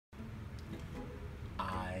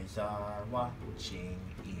Eyes are watching,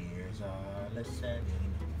 ears are listening,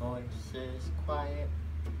 voices quiet,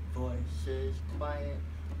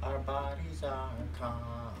 our bodies are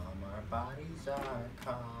calm, our bodies are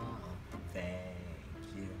calm. Thank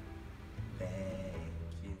you, thank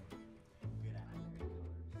you.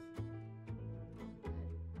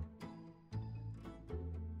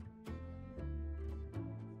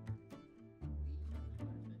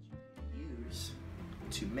 Good use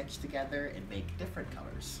to mix together and make different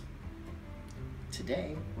colors.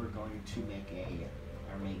 Today we're going to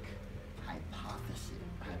make hypothesis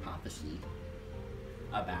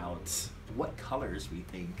about what colors we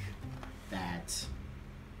think that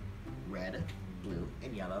red, blue,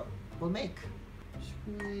 and yellow will make.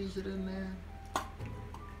 Squeeze it in there.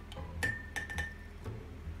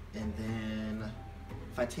 And then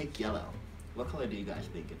if I take yellow, what color do you guys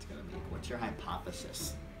think it's gonna make? What's your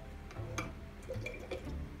hypothesis?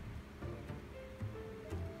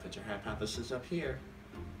 Put your hypothesis up here.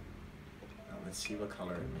 Now let's see what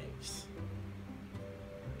color it makes.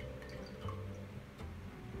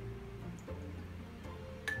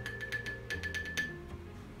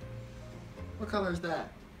 What color is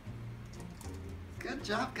that? Good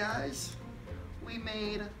job, guys. We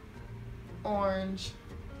made orange.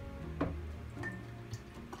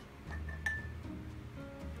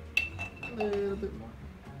 A little bit more.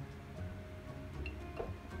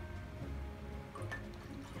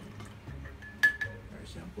 There's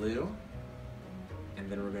some blue.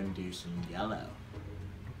 And then we're going to do some yellow.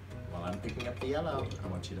 While I'm picking up the yellow, I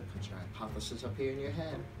want you to put your hypothesis up here in your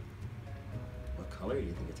head. What color do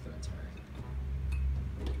you think it's going to turn?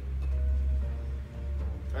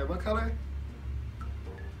 All right, what color?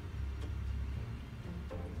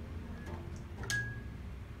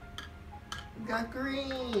 We got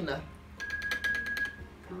green.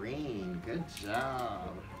 Green, good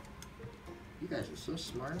job. You guys are so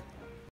smart.